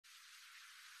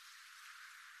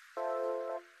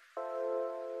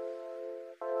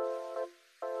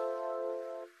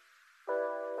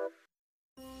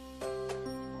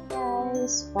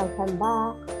welcome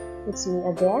back. It's me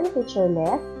again, Teacher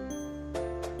Leth.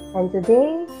 And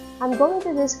today, I'm going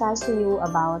to discuss to you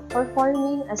about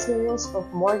performing a series of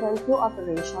more than 2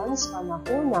 operations on a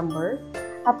whole number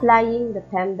applying the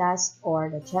PMDAS or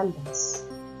the GMDAS.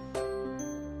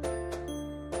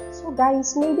 So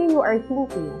guys, maybe you are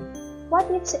thinking, what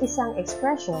if sa isang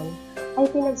expression ay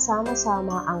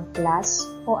pinagsama-sama ang plus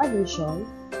o addition,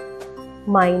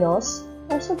 minus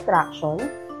o subtraction,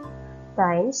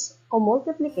 times o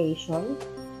multiplication,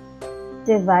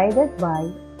 divided by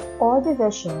o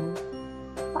division,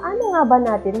 paano nga ba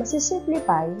natin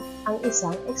masisimplify ang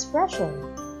isang expression?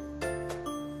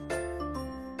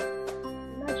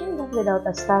 Imagine that without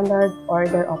a standard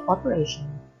order of operation,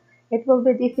 it will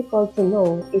be difficult to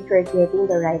know if you're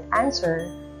getting the right answer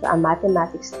to a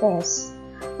mathematics test,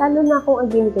 lalo na kung ang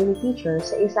binigay ni teacher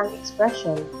sa isang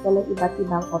expression na may iba't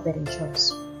ibang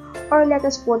operations. Or let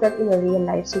us put that in a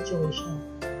real-life situation.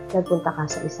 Nagpunta ka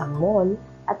sa isang mall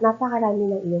at napakarami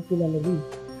ng iyong pinamili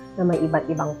na may iba't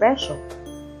ibang presyo.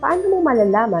 Paano mo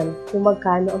malalaman kung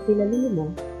magkano ang pinamili mo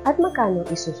at magkano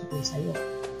isusuko sa'yo?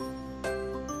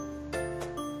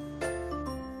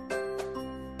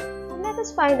 Let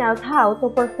us find out how to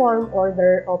perform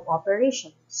order of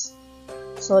operations.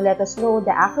 So let us know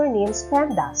the acronyms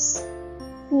PMDAS.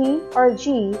 P or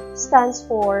G stands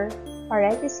for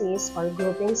parentheses or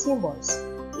grouping symbols.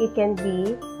 It can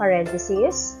be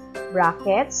parentheses,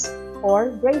 brackets, or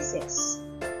braces.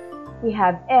 We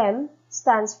have M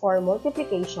stands for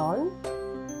multiplication,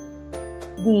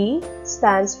 D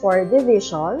stands for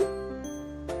division,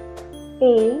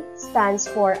 A stands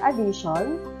for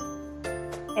addition,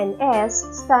 and S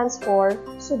stands for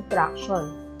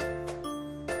subtraction.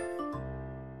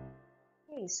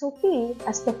 Okay, so P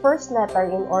as the first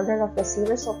letter in order of the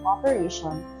series of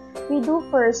operation, we do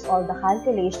first all the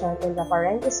calculation in the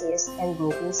parentheses and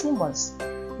grouping symbols.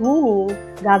 Meaning,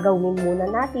 gagawin muna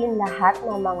natin lahat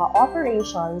ng mga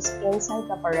operations inside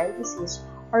the parentheses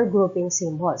or grouping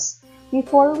symbols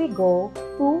before we go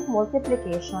to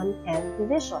multiplication and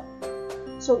division.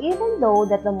 So even though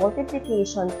that the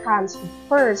multiplication comes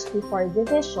first before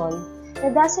division,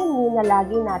 it doesn't mean na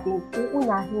lagi natin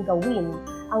uunahin gawin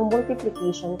ang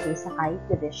multiplication kaysa kay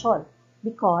division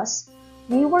because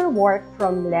we will work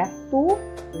from left to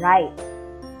right.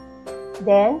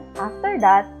 Then, after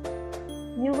that,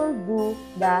 we will do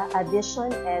the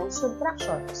addition and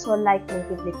subtraction. So, like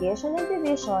multiplication and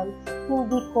division,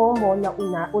 hindi common na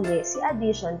una uli si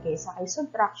addition kaysa kay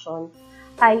subtraction,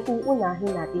 ay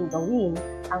uunahin natin gawin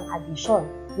ang addition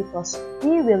because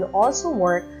we will also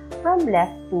work from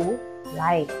left to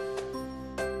right.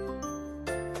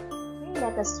 Okay,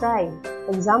 let us try.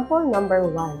 Example number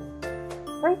 1.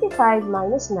 35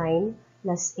 minus 9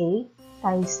 plus 8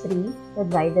 times 3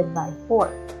 divided by 4.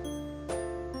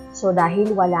 So,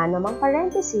 dahil wala namang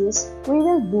parentheses, we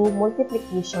will do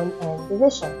multiplication and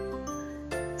division.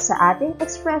 Sa ating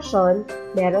expression,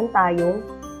 meron tayong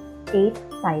 8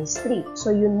 times 3. So,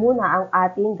 yun muna ang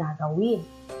ating gagawin.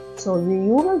 So,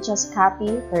 you will just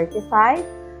copy 35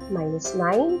 minus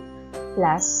 9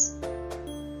 plus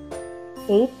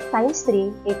 8 times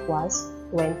 3 equals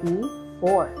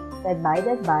 24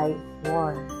 divided by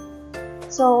 4.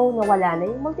 So, nawala na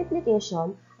yung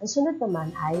multiplication, ang sunod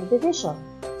naman ay division.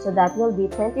 So, that will be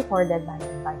 24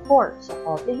 divided by 4. So,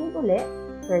 copyhin ulit,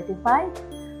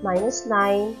 35 minus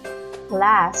 9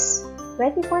 plus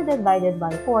 24 divided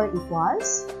by 4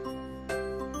 equals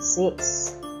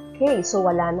 6. Okay, so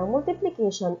wala nang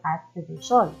multiplication at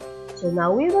division. So, now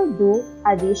we will do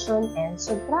addition and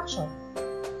subtraction.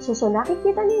 So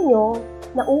nakikita ninyo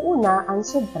na uuna ang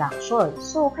subtraction.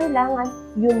 So, kailangan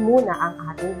yun muna ang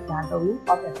ating gagawing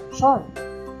operation.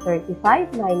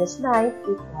 35 minus 9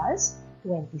 equals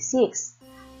 26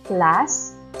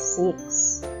 plus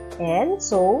 6. And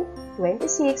so,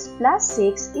 26 plus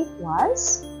 6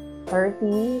 equals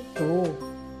 32.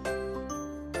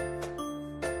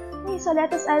 Okay, so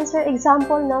let us answer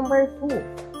example number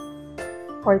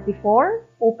 2. 44,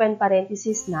 open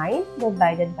parenthesis 9,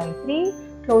 divided by 3,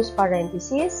 close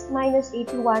parenthesis, minus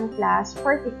 81 plus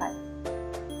 45.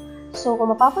 So, kung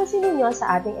mapapansin niyo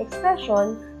sa ating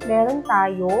expression, meron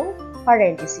tayong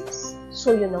parenthesis.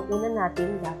 So, yun ang una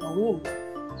natin gagawin.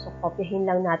 So, kopyahin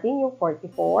lang natin yung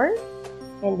 44.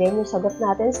 And then, yung sagot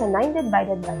natin sa 9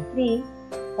 divided by 3,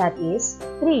 that is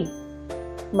 3.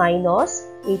 Minus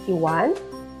 81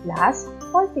 plus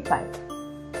 45.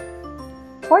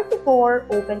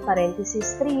 44, open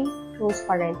parenthesis 3, close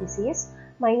parenthesis,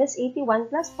 minus 81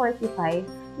 plus 45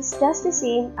 is just the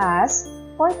same as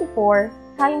 44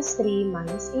 times 3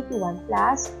 minus 81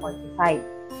 plus 45.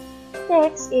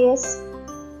 Next is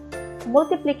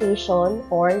multiplication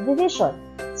or division.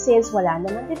 Since wala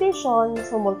naman division,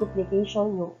 so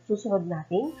multiplication yung susunod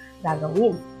nating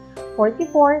gagawin.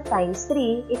 44 times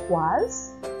 3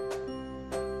 equals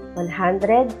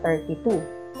 132.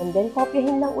 And then,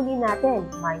 kopyahin lang uli natin.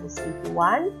 Minus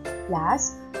 81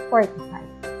 plus 45.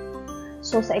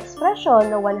 So, sa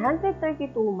expression na 132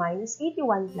 minus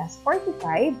 81 plus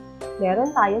 45,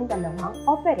 meron tayong dalawang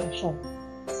operation,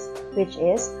 which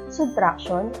is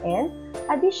subtraction and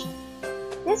addition.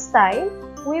 This time,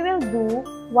 we will do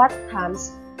what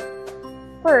comes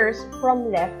first from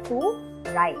left to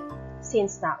right.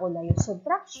 Since nauna yung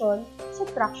subtraction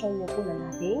yung una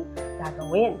nating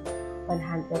gagawin.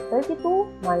 132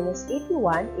 minus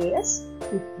 81 is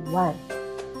 51.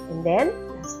 And then,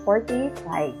 plus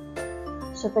 45.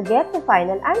 So, to get the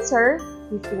final answer,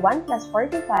 51 plus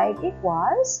 45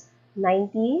 equals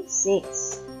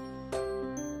 96.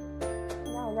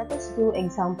 Now, let us do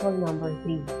example number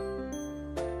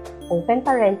 3. Open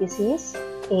parenthesis,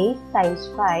 8 times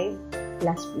 5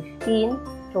 plus 15,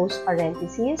 close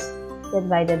parenthesis,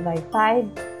 divided by 5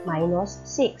 minus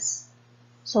 6.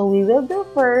 So, we will do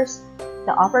first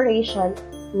the operation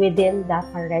within the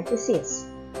parenthesis.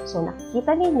 So,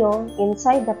 nakikita ninyo,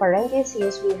 inside the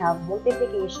parenthesis, we have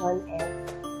multiplication and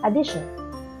addition.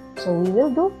 So, we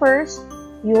will do first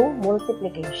yung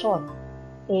multiplication.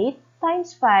 8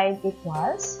 times 5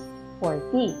 equals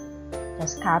 40.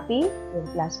 Just copy yung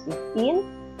plus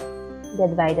 15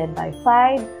 divided by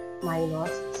 5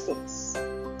 minus 6.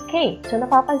 Okay, so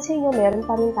napapansin nyo, meron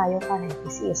pa rin tayo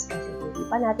parenthesis kasi hindi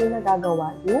pa natin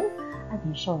nagagawa yung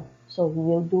addition. So, we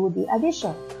will do the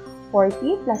addition.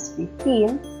 40 plus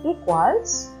 15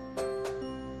 equals,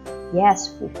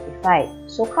 yes, 55.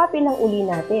 So, copy lang uli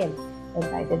natin.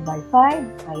 Divided by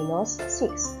 5 minus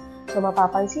 6. So,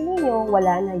 mapapansin niyo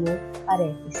wala na yung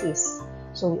parenthesis.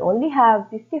 So, we only have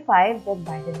 55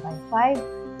 divided by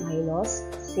 5 minus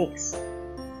 6.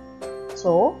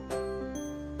 So,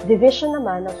 division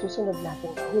naman ang susunod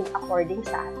natin gawin according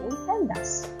sa ating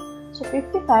PMDAS. So,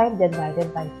 55 divided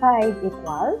by 5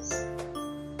 equals,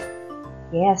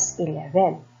 yes,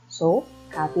 11. So,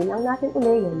 copy lang natin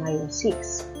ulit yung minus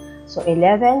 6. So,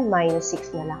 11 minus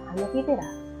 6 na lang ang natitira.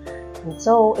 And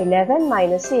so, 11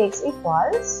 minus 6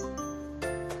 equals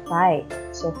 5.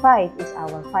 So, 5 is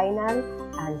our final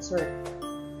answer.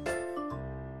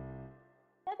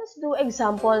 Let us do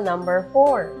example number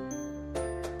 4.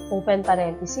 Open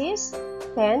parenthesis,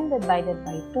 10 divided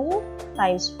by 2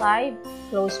 times 5,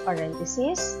 close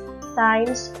parenthesis,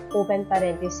 times, open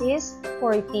parenthesis,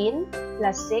 14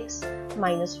 plus 6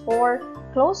 minus 4,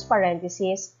 close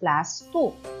parenthesis, plus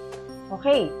 2.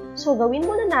 Okay, so gawin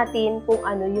muna natin kung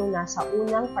ano yung nasa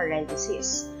unang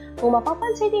parenthesis. Kung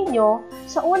mapapansin niyo,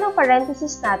 sa unang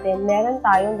parenthesis natin, meron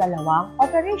tayong dalawang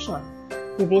operation,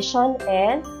 division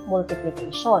and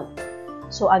multiplication.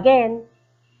 So again,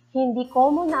 hindi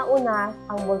common na una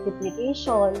ang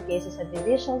multiplication kaysa sa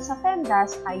division sa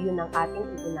PMDAS ay yun ang ating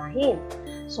uunahin.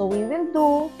 So we will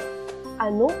do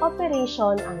anong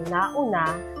operation ang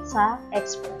nauna sa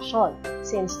expression.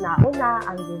 Since nauna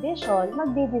ang division,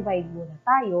 magdi-divide muna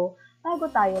tayo bago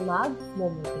tayo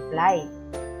mag-multiply.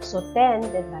 So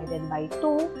 10 divided by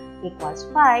 2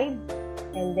 equals 5,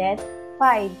 and then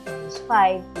 5 times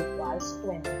 5 equals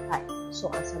 25. So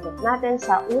ang sagot natin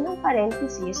sa unang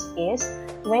parenthesis is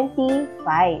 25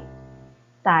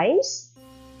 times,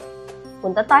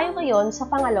 punta tayo ngayon sa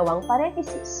pangalawang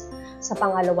parenthesis. Sa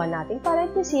pangalawa nating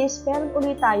parenthesis, meron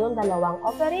ulit tayong dalawang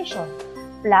operation,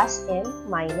 plus and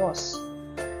minus.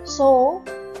 So,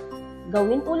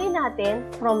 gawin uli natin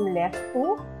from left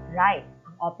to right.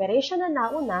 Ang operation na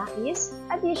nauna is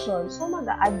addition. So,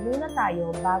 mag-a-add muna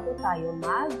tayo bago tayo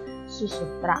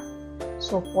mag-subtract.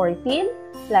 So, 14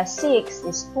 plus 6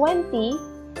 is 20,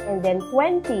 and then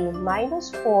 20 minus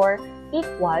 4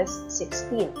 equals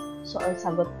 16. So, ang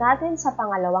sagot natin sa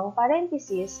pangalawang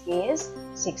parenthesis is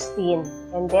 16.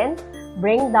 And then,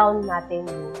 bring down natin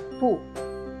yung 2.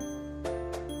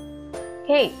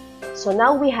 Okay, so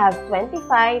now we have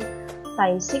 25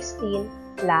 times 16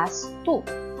 plus 2.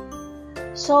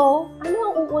 So, ano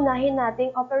ang uunahin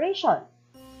nating operation?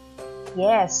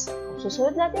 Yes, ang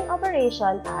susunod nating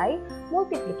operation ay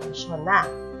multiplication na.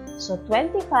 So,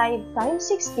 25 times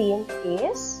 16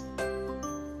 is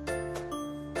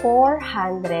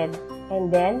 400 and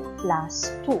then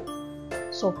plus 2.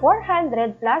 So,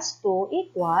 400 plus 2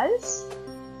 equals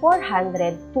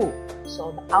 402.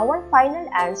 So, our final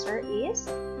answer is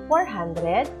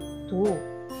 402.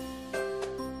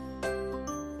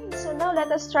 Okay, so now let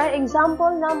us try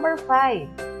example number 5.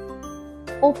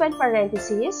 Open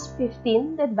parenthesis,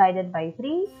 15 divided by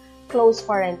 3, close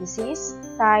parenthesis,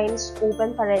 times,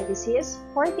 open parenthesis,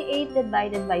 48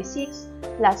 divided by 6,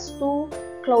 plus 2,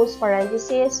 close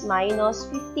parenthesis, minus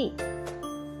 50.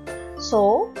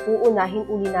 So, uunahin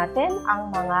uli natin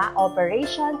ang mga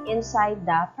operation inside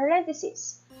the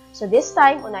parenthesis. So, this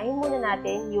time, unahin muna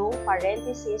natin yung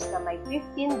parenthesis na may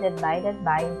 15 divided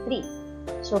by 3.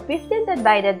 So, 15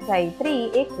 divided by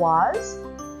 3 equals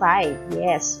 5.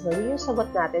 Yes, mali yung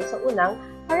sagot natin sa unang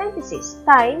parenthesis.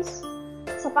 Times,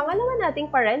 sa pangalawa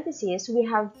nating parenthesis, we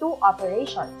have two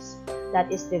operations. That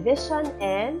is division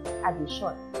and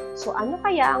addition. So, ano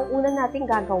kaya ang una nating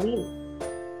gagawin?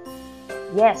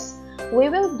 Yes, we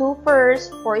will do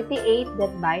first 48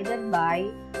 divided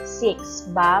by 6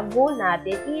 bago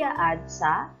natin i-add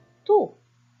sa 2.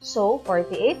 So,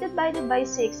 48 divided by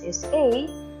 6 is 8,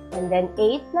 and then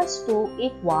 8 plus 2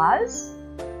 equals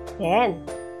 10.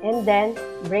 And then,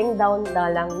 bring down na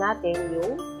lang natin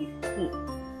yung 50.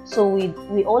 So, we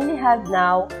only have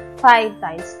now 5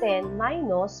 times 10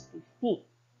 minus 50.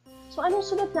 So, anong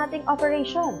sunod nating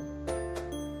operation?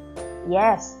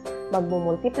 Yes,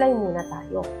 magmumultiply muna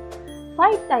tayo.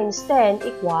 5 times 10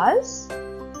 equals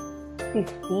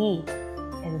 50.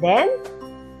 And then,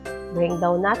 bring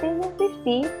down natin yung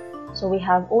 50. So, we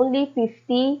have only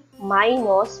 50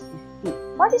 minus 50.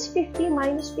 What is 50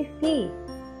 minus 50?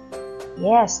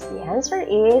 Yes, the answer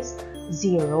is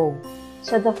 0.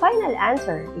 So, the final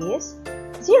answer is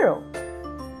 0.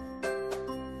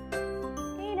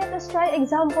 Okay, let us try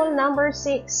example number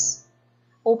 6.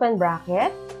 Open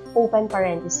bracket, open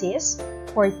parenthesis,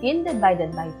 14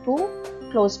 divided by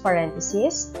 2, close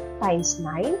parenthesis, times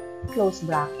 9, close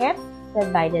bracket,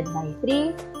 divided by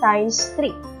 3, times 3.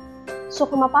 So,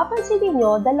 kung mapapansin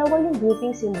niyo, dalawa yung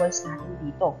grouping symbols natin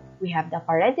dito. We have the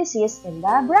parenthesis and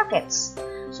the brackets.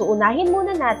 So, unahin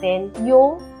muna natin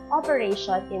yung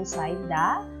operation inside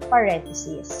the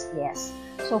parenthesis. Yes.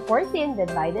 So, 14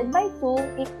 divided by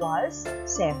 2 equals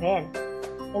 7.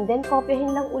 And then,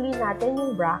 kopyahin lang uli natin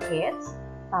yung brackets.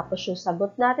 Tapos yung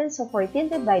sagot natin sa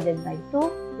 14 divided by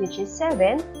 2, which is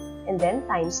 7, and then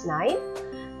times 9,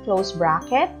 close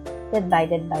bracket,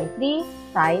 divided by 3,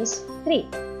 times 3.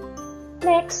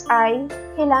 Next ay,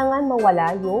 kailangan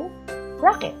mawala yung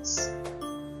brackets.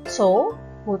 So,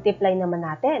 multiply naman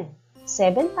natin.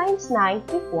 7 times 9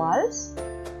 equals,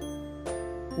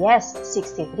 yes,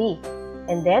 63.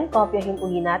 And then, kopyahin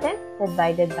uli natin,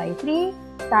 divided by 3,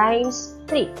 times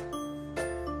 3.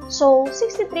 So,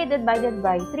 63 divided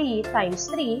by 3 times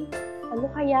 3,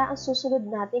 ano kaya ang susunod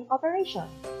nating operation?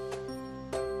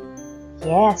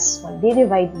 Yes,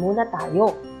 mag-divide muna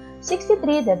tayo.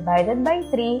 63 divided by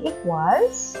 3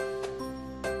 equals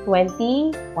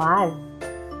 21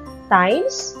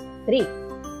 times 3.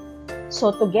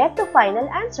 So, to get the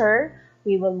final answer,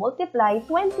 we will multiply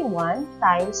 21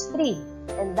 times 3,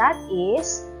 and that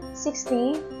is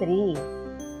 63.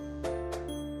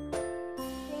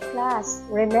 Class,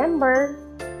 remember,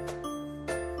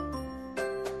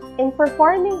 in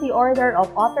performing the order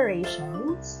of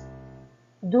operations,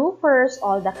 do first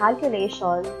all the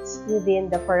calculations within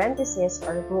the parentheses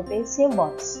or grouping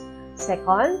symbols.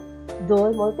 Second,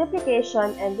 do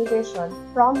multiplication and division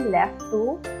from left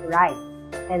to right.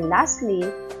 And lastly,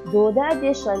 do the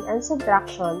addition and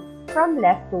subtraction from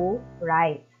left to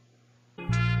right.